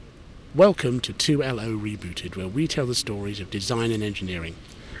Welcome to 2LO Rebooted, where we tell the stories of design and engineering.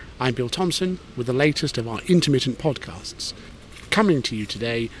 I'm Bill Thompson with the latest of our intermittent podcasts, coming to you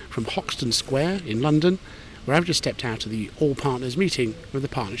today from Hoxton Square in London, where I've just stepped out of the All Partners meeting with the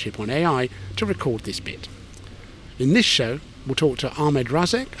Partnership on AI to record this bit. In this show, we'll talk to Ahmed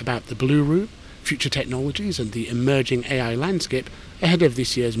Razek about the Blue Room, future technologies and the emerging AI landscape ahead of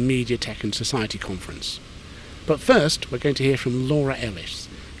this year's Media, Tech and Society conference. But first, we're going to hear from Laura Ellis,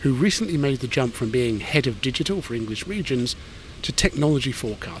 who recently made the jump from being head of digital for English regions to technology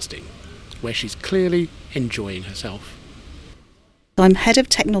forecasting, where she's clearly enjoying herself. I'm head of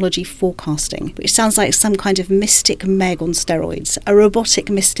technology forecasting, which sounds like some kind of mystic Meg on steroids, a robotic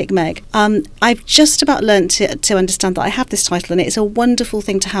mystic Meg. I've just about learned to understand that I have this title, and it's a wonderful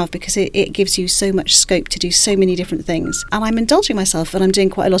thing to have because it gives you so much scope to do so many different things. And I'm indulging myself, and I'm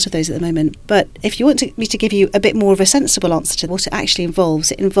doing quite a lot of those at the moment. But if you want me to give you a bit more of a sensible answer to what it actually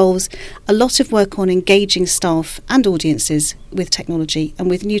involves, it involves a lot of work on engaging staff and audiences with technology and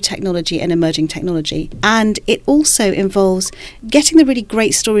with new technology and emerging technology. And it also involves getting the really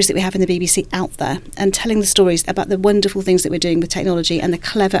great stories that we have in the BBC out there and telling the stories about the wonderful things that we're doing with technology and the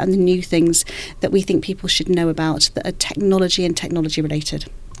clever and the new things that we think people should know about that are technology and technology related.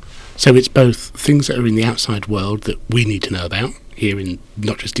 So it's both things that are in the outside world that we need to know about, here in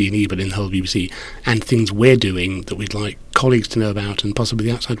not just D&E but in the whole BBC, and things we're doing that we'd like colleagues to know about and possibly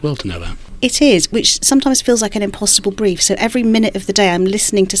the outside world to know about. It is, which sometimes feels like an impossible brief. So every minute of the day I'm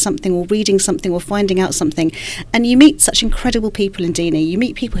listening to something or reading something or finding out something, and you meet such incredible people in D&E. You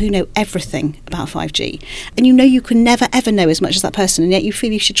meet people who know everything about 5G, and you know you can never ever know as much as that person, and yet you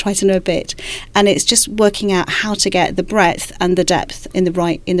feel you should try to know a bit. And it's just working out how to get the breadth and the depth in the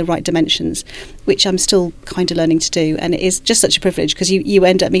right dimensions, which I'm still kind of learning to do. And it is just such a privilege because you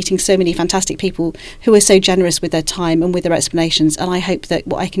end up meeting so many fantastic people who are so generous with their time and with their explanations. And I hope that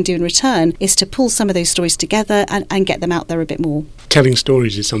what I can do in return is to pull some of those stories together and get them out there a bit more. Telling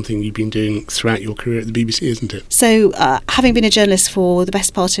stories is something you've been doing throughout your career at the BBC, isn't it? So having been a journalist for the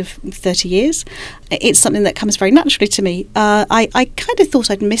best part of 30 years, it's something that comes very naturally to me. I kind of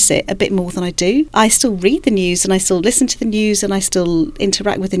thought I'd miss it a bit more than I do. I still read the news and I still listen to the news and I still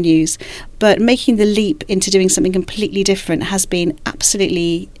interact with the news, but making the leap into doing something completely different has been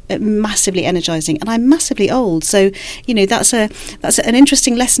absolutely massively energising, and I'm massively old, so that's an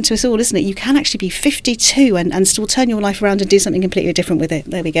interesting lesson to us all, isn't it? You can actually be 52 and still turn your life around and do something completely different with it.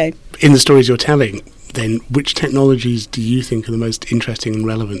 There we go. In the stories you're telling, then, which technologies do you think are the most interesting and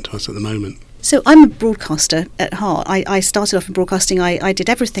relevant to us at the moment? So I'm a broadcaster at heart. I started off in broadcasting. I did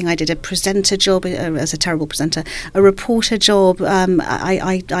everything. I did a presenter job as a terrible presenter, a reporter job.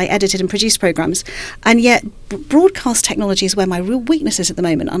 I edited and produced programmes. And yet broadcast technology is where my real weakness is at the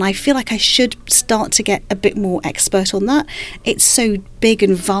moment. And I feel like I should start to get a bit more expert on that. It's so big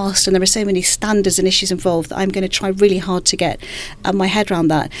and vast and there are so many standards and issues involved that I'm going to try really hard to get my head around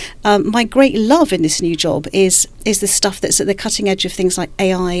that. My great love in this new job is the stuff that's at the cutting edge of things like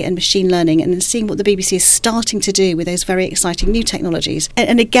AI and machine learning, and seeing what the BBC is starting to do with those very exciting new technologies.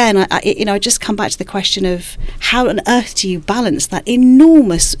 And again, I just come back to the question of how on earth do you balance that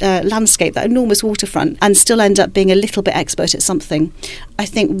enormous landscape, that enormous waterfront, and still end up being a little bit expert at something. I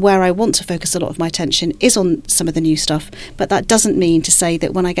think where I want to focus a lot of my attention is on some of the new stuff, but that doesn't mean to say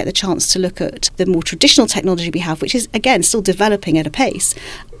that when I get the chance to look at the more traditional technology we have, which is again still developing at a pace,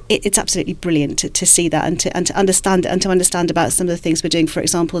 it's absolutely brilliant to see that and to understand it and to understand about some of the things we're doing. For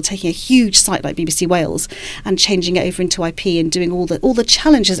example, taking a huge site like BBC Wales and changing it over into IP and doing all the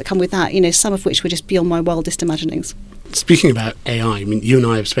challenges that come with that, some of which were just beyond my wildest imaginings. Speaking about AI, you and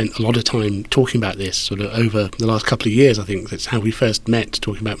I have spent a lot of time talking about this sort of over the last couple of years. I think that's how we first met,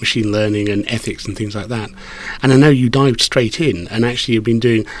 talking about machine learning and ethics and things like that. And I know you dived straight in and actually you've been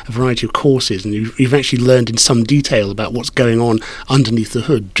doing a variety of courses and you've actually learned in some detail about what's going on underneath the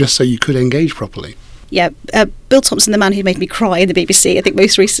hood just so you could engage properly. Yeah, Bill Thompson, the man who made me cry in the BBC, I think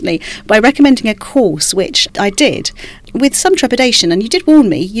most recently, by recommending a course, which I did with some trepidation. And you did warn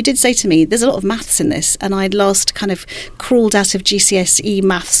me, you did say to me, there's a lot of maths in this. And I'd last kind of crawled out of GCSE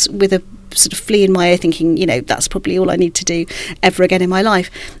maths with a sort of flea in my ear thinking, that's probably all I need to do ever again in my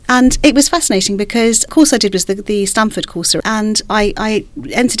life. And it was fascinating because the course I did was the Stanford course, and I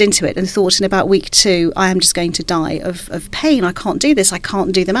entered into it and thought in about week 2, I am just going to die of pain. I can't do this. I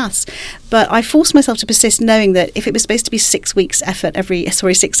can't do the maths. But I forced myself to persist knowing that if it was supposed to be 6 hours effort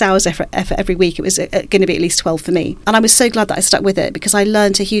every week, it was going to be at least 12 for me. And I was so glad that I stuck with it, because I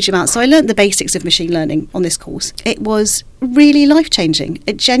learned a huge amount. So I learned the basics of machine learning on this course. It was really life-changing.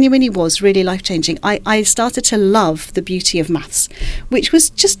 It genuinely was really life-changing. I started to love the beauty of maths, which was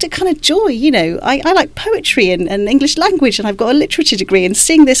just a kind of joy. I like poetry and English language, and I've got a literature degree, and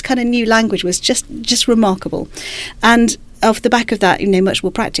seeing this kind of new language was just remarkable. And off the back of that, much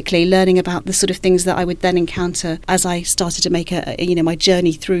more practically, learning about the sort of things that I would then encounter as I started to make my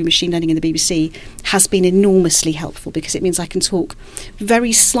journey through machine learning in the BBC has been enormously helpful, because it means I can talk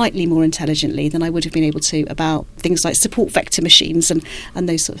very slightly more intelligently than I would have been able to about things like support vector machines and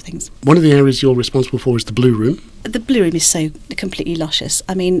those sort of things. One of the areas you're responsible for is the Blue Room. The Blue Room is so completely luscious.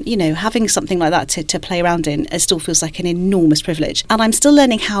 I mean, having something like that to play around in, it still feels like an enormous privilege. And I'm still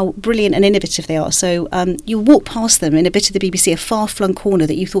learning how brilliant and innovative they are. So you'll walk past them in a bit of the BBC, a far-flung corner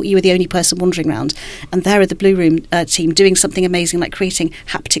that you thought you were the only person wandering around. And there are the Blue Room team doing something amazing, like creating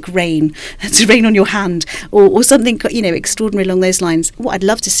haptic rain, to rain on your hand, or something, extraordinary along those lines. What I'd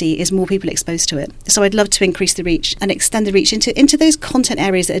love to see is more people exposed to it. So I'd love to increase the reach and extend the reach into those content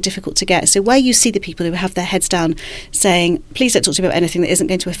areas that are difficult to get. So where you see the people who have their heads down saying, please don't talk to me about anything that isn't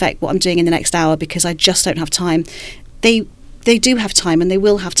going to affect what I'm doing in the next hour, because I just don't have time. They do have time, and they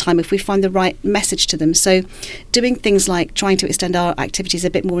will have time if we find the right message to them. So doing things like trying to extend our activities a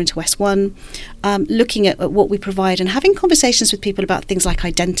bit more into S1, looking at what we provide, and having conversations with people about things like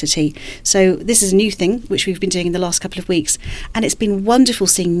identity. So this is a new thing which we've been doing in the last couple of weeks, and it's been wonderful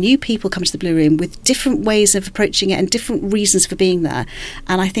seeing new people come to the Blue Room with different ways of approaching it and different reasons for being there.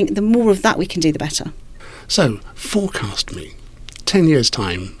 And I think the more of that we can do, the better. So, forecast me. 10 years'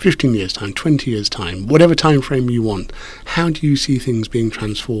 time, 15 years' time, 20 years' time, whatever time frame you want, how do you see things being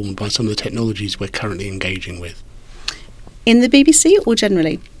transformed by some of the technologies we're currently engaging with? In the BBC or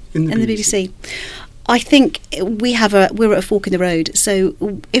generally? In the BBC. I think we're at a fork in the road. So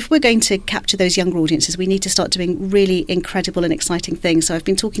if we're going to capture those younger audiences, we need to start doing really incredible and exciting things. So I've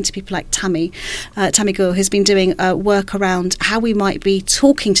been talking to people like Tammy Gore, who's been doing work around how we might be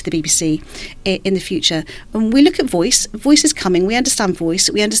talking to the BBC in the future. And we look at voice. Voice is coming. We understand voice.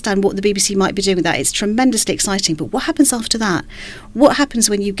 We understand what the BBC might be doing with that. It's tremendously exciting. But what happens after that? What happens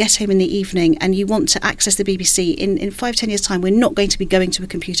when you get home in the evening and you want to access the BBC? In 5-10 years' time, we're not going to be going to a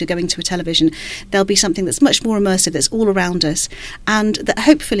computer, going to a television. There'll be something that's much more immersive, that's all around us, and that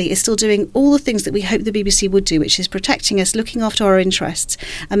hopefully is still doing all the things that we hope the BBC would do, which is protecting us, looking after our interests,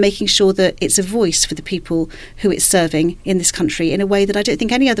 and making sure that it's a voice for the people who it's serving in this country in a way that I don't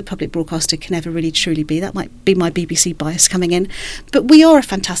think any other public broadcaster can ever really truly be. That might be my BBC bias coming in. But we are a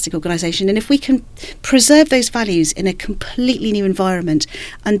fantastic organisation, and if we can preserve those values in a completely new environment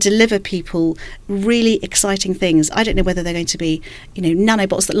and deliver people really exciting things, I don't know whether they're going to be,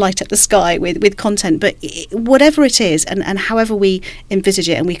 nanobots that light up the sky with content, but whatever it is, and however we envisage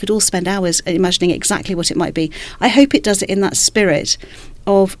it, and we could all spend hours imagining exactly what it might be, I hope it does it in that spirit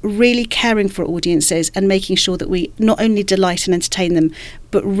of really caring for audiences and making sure that we not only delight and entertain them,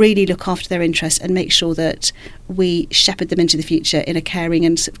 but really look after their interests and make sure that we shepherd them into the future in a caring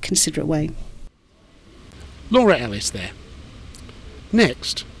and considerate way. Laura Ellis there.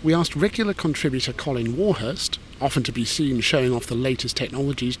 Next, we asked regular contributor Colin Warhurst, often to be seen showing off the latest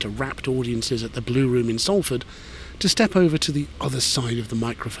technologies to rapt audiences at the Blue Room in Salford, to step over to the other side of the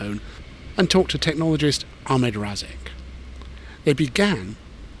microphone and talk to technologist Ahmed Razek. They began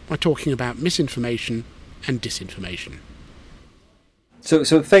by talking about misinformation and disinformation. So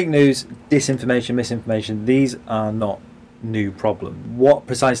fake news, disinformation, misinformation, these are not new problems. What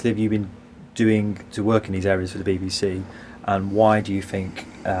precisely have you been doing to work in these areas for the BBC, and why do you think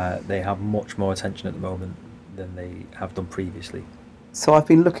they have much more attention at the moment than they have done previously? So I've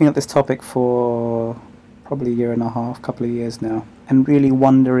been looking at this topic for probably a year and a half, couple of years now, and really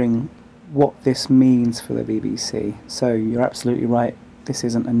wondering what this means for the BBC. So you're absolutely right, this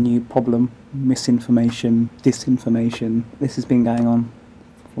isn't a new problem. Misinformation, disinformation, this has been going on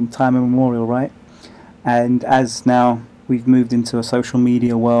from time immemorial, right? And as now we've moved into a social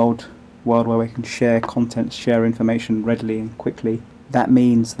media world where we can share content, share information readily and quickly, that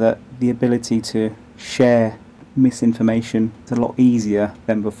means that the ability to share misinformation is a lot easier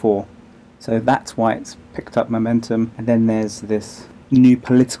than before. So that's why it's picked up momentum. And then there's this new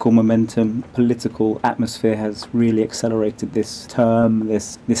political momentum. Political atmosphere has really accelerated this term,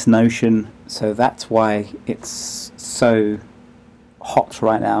 this notion. So that's why it's so hot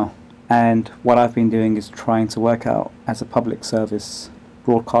right now. And what I've been doing is trying to work out, as a public service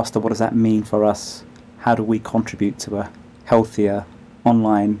broadcaster, what does that mean for us? How do we contribute to a healthier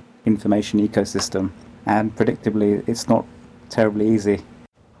online information ecosystem? And predictably, it's not terribly easy.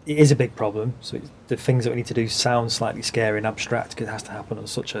 it is a big problem. So the things that we need to do sound slightly scary and abstract because it has to happen on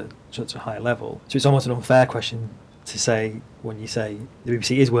such a high level. So it's almost an unfair question to say, when you say the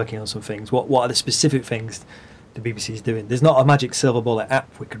BBC is working on some things, what are the specific things the BBC is doing? There's not a magic silver bullet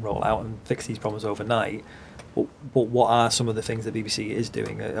app we can roll out and fix these problems overnight. But what are some of the things the BBC is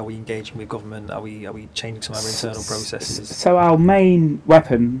doing? Are we engaging with government? Are we changing some of our internal processes? So our main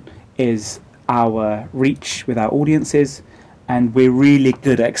weapon is our reach with our audiences, and we're really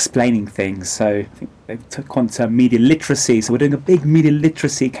good at explaining things. So I think they took on term media literacy. So we're doing a big media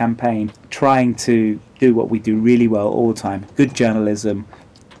literacy campaign, trying to do what we do really well all the time: good journalism,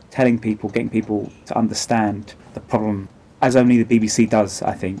 telling people, getting people to understand the problem, as only the BBC does,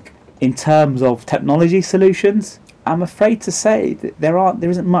 I think. In terms of technology solutions, I'm afraid to say that there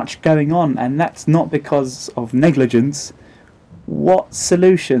isn't much going on, and that's not because of negligence. What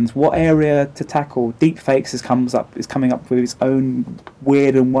solutions, what area to tackle? Deepfakes is coming up with its own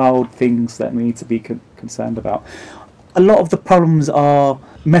weird and wild things that we need to be concerned about. A lot of the problems are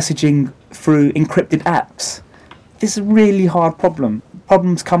messaging through encrypted apps. This is a really hard problem.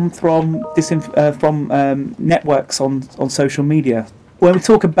 Problems come from networks on social media. When we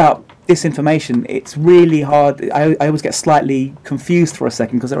talk about disinformation, it's really hard. I always get slightly confused for a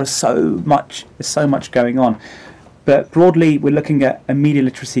second because there's so much going on. But broadly, we're looking at a media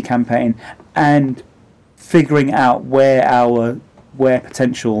literacy campaign and figuring out where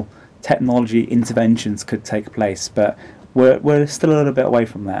potential technology interventions could take place. But we're still a little bit away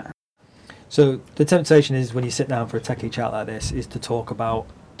from that. So the temptation is, when you sit down for a techie chat like this, is to talk about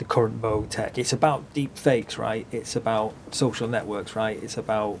the current vogue tech. It's about deep fakes, right? It's about social networks, right? It's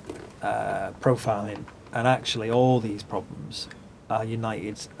about profiling. And actually all these problems are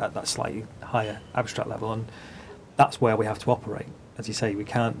united at that slightly higher abstract level, and that's where we have to operate. As you say, we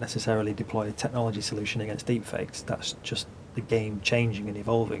can't necessarily deploy a technology solution against deepfakes. That's just the game changing and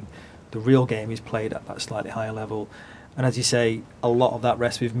evolving. The real game is played at that slightly higher level. And as you say, a lot of that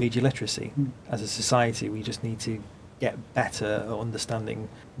rests with media literacy. As a society, we just need to get better at understanding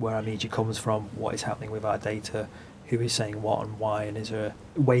where our media comes from, what is happening with our data, who is saying what and why, and is there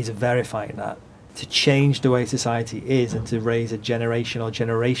ways of verifying that to change the way society is and to raise a generation or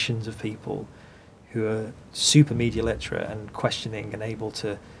generations of people who are super media literate and questioning and able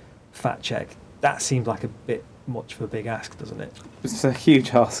to fact check. That seems like a bit much of a big ask, doesn't it? It's a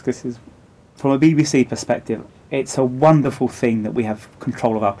huge ask. This is, from a BBC perspective, it's a wonderful thing that we have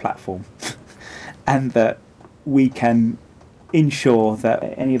control of our platform and that we can ensure that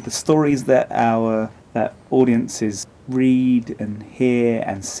any of the stories that that audiences read and hear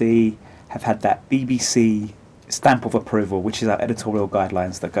and see have had that BBC stamp of approval, which is our editorial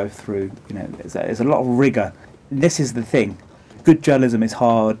guidelines that go through. There's a lot of rigour. This is the thing. Good journalism is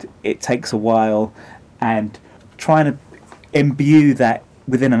hard. It takes a while, and trying to imbue that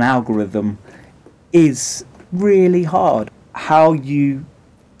within an algorithm is really hard. How you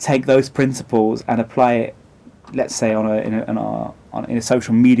take those principles and apply it, let's say in a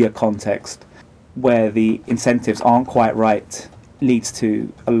social media context where the incentives aren't quite right, leads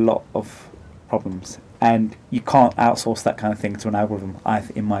to a lot of problems. And you can't outsource that kind of thing to an algorithm,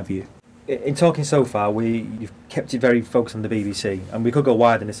 in my view. In talking so far, you've kept it very focused on the BBC, and we could go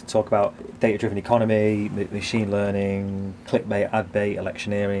wider than this to talk about data-driven economy, machine learning, clickbait, ad bait,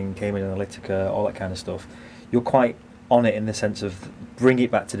 electioneering, Cambridge Analytica, all that kind of stuff. You're quite on it in the sense of bring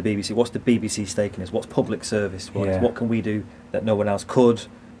it back to the BBC. What's the BBC stake in this? What's public service? What can we do that no one else could?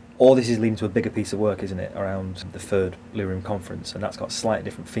 All this is leading to a bigger piece of work, isn't it, around the third Blue Room conference, and that's got a slightly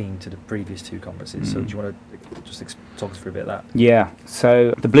different theme to the previous two conferences. So do you want to just talk us through a bit of that? Yeah,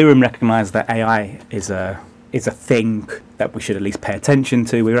 so the Blue Room recognised that AI is a thing that we should at least pay attention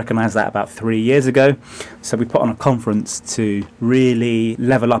to. We recognised that about 3 years ago, so we put on a conference to really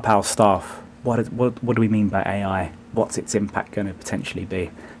level up our staff. What do we mean by AI? What's its impact going to potentially be?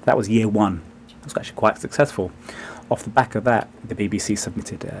 That was year one. It was actually quite successful. Off the back of that, the BBC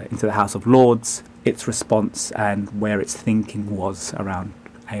submitted into the House of Lords its response and where its thinking was around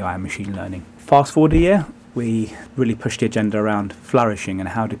AI and machine learning. Fast forward a year, we really pushed the agenda around flourishing and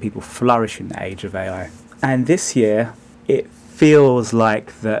how do people flourish in the age of AI. And this year, it feels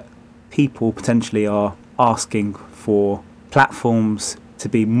like that people potentially are asking for platforms to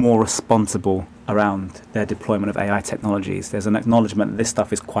be more responsible around their deployment of AI technologies. There's an acknowledgement that this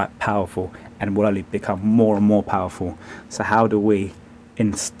stuff is quite powerful and will only become more and more powerful. So how do we,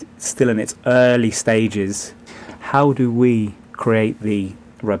 still in its early stages, how do we create the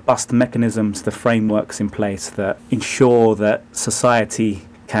robust mechanisms, the frameworks in place that ensure that society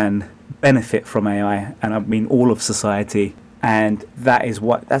can benefit from AI, and I mean all of society, and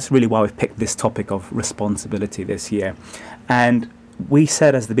that's really why we've picked this topic of responsibility this year. And we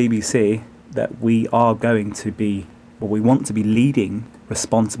said as the BBC that we are going to be, or we want to be leading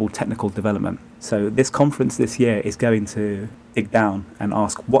responsible technical development. So this conference this year is going to dig down and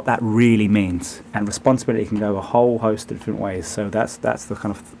ask what that really means. And responsibility can go a whole host of different ways. So that's the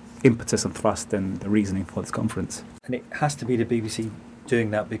kind of impetus and thrust and the reasoning for this conference. And it has to be the BBC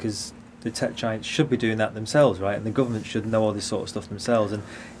doing that because the tech giants should be doing that themselves, right? And the government should know all this sort of stuff themselves, and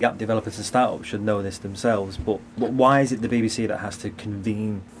the app developers and startups should know this themselves. But why is it the BBC that has to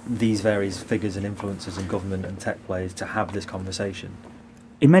convene these various figures and influencers in government and tech players to have this conversation?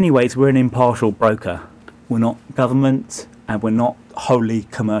 In many ways, we're an impartial broker. We're not government, and we're not wholly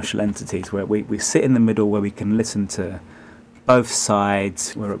commercial entities. Where we sit in the middle, where we can listen to both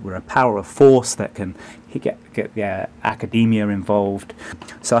sides. We're a power of force that can get academia involved.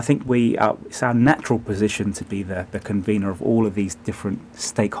 So I think it's our natural position to be the convener of all of these different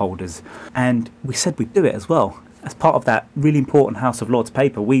stakeholders. And we said we'd do it as well. As part of that really important House of Lords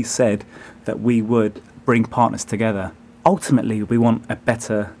paper, we said that we would bring partners together. Ultimately, we want a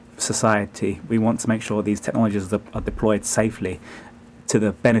better society. We want to make sure these technologies are deployed safely to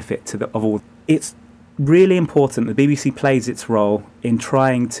the benefit of all. It's really important the BBC plays its role in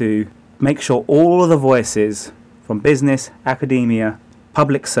trying to make sure all of the voices from business, academia,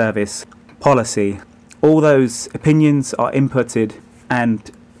 public service, policy, all those opinions are inputted,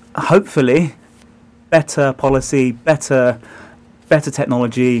 and hopefully better policy, better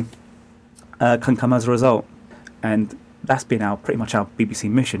technology can come as a result. And that's been pretty much our BBC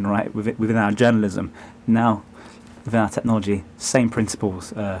mission, right? Within our journalism. Now, within our technology, same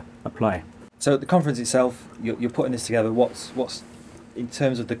principles apply. So the conference itself, you're putting this together. What's in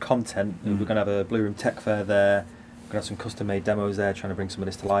terms of the content? We're going to have a Blue Room Tech Fair there. We're going to have some custom-made demos there, trying to bring some of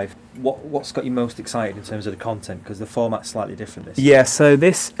this to life. What's got you most excited in terms of the content? Because the format's slightly different this year. Yeah, so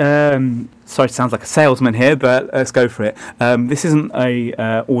this, sorry to sound like a salesman here, but let's go for it. This isn't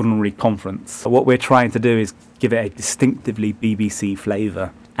a ordinary conference. What we're trying to do is give it a distinctively BBC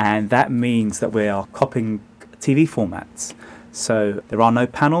flavour, and that means that we are copying TV formats. So there are no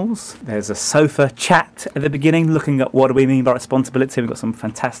panels. There's a sofa chat at the beginning, looking at what do we mean by responsibility. We've got some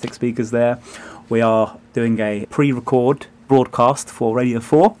fantastic speakers there. We are doing a pre-record broadcast for Radio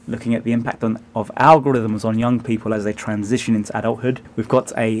 4, looking at the impact of algorithms on young people as they transition into adulthood. We've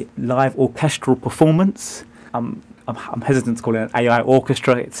got a live orchestral performance. I'm hesitant to call it an AI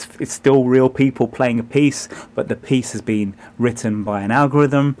orchestra. It's still real people playing a piece, but the piece has been written by an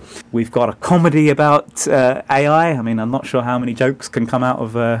algorithm. We've got a comedy about AI. I mean, I'm not sure how many jokes can come out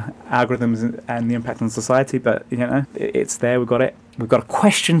of algorithms and the impact on society, but it's there. We've got it. We've got a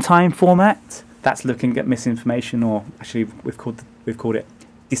question time format that's looking at misinformation, or actually we've called it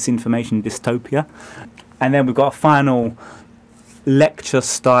disinformation dystopia. And then we've got a final lecture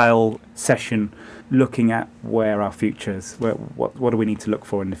style session looking at where our futures, what do we need to look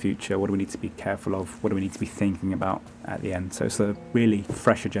for in the future, what do we need to be careful of, what do we need to be thinking about at the end. So it's a really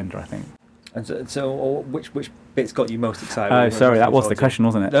fresh agenda, I think. And so which bits got you most excited? Oh, sorry, that was the question,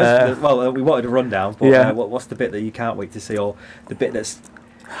 wasn't it? Well, we wanted a rundown, but yeah. What's the bit that you can't wait to see, or the bit that's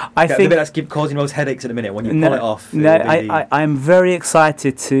causing most headaches at the minute when you pull it off? I'm very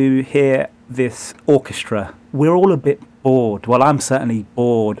excited to hear this orchestra. We're all a bit bored. Well, I'm certainly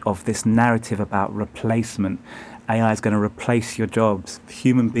bored of this narrative about replacement. AI is going to replace your jobs.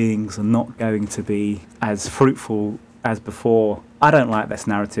 Human beings are not going to be as fruitful as before. I don't like this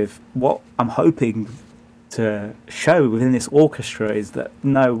narrative. What I'm hoping to show within this orchestra is that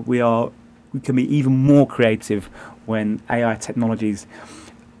no, we can be even more creative when AI technologies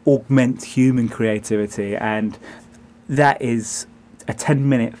augment human creativity, and that is a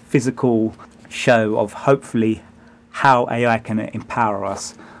 10-minute physical show of hopefully how AI can empower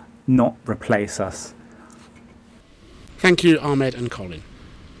us, not replace us. Thank you, Ahmed and Colin.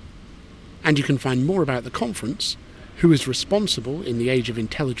 And you can find more about the conference, Who is Responsible in the Age of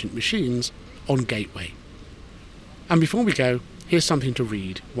Intelligent Machines, on Gateway. And before we go, here's something to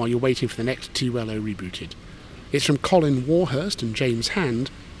read while you're waiting for the next TULO Rebooted. It's from Colin Warhurst and James Hand,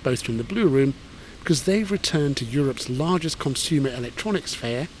 both from the Blue Room, because they've returned to Europe's largest consumer electronics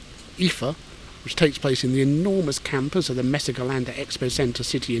fair, IFA, which takes place in the enormous campus of the Messegelände Expo Center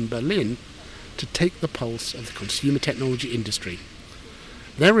City in Berlin, to take the pulse of the consumer technology industry.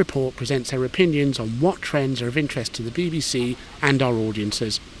 Their report presents their opinions on what trends are of interest to the BBC and our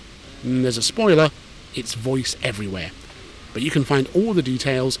audiences. There's a spoiler, it's voice everywhere. But you can find all the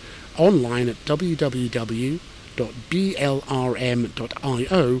details online at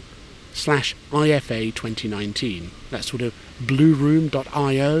www.blrm.io/IFA 2019. That's sort of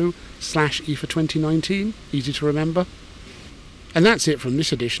blueroom.io/IFA 2019. Easy to remember. And that's it from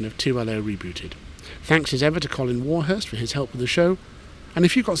this edition of TULO Rebooted. Thanks as ever to Colin Warhurst for his help with the show, And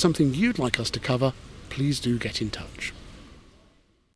if you've got something you'd like us to cover, please do get in touch.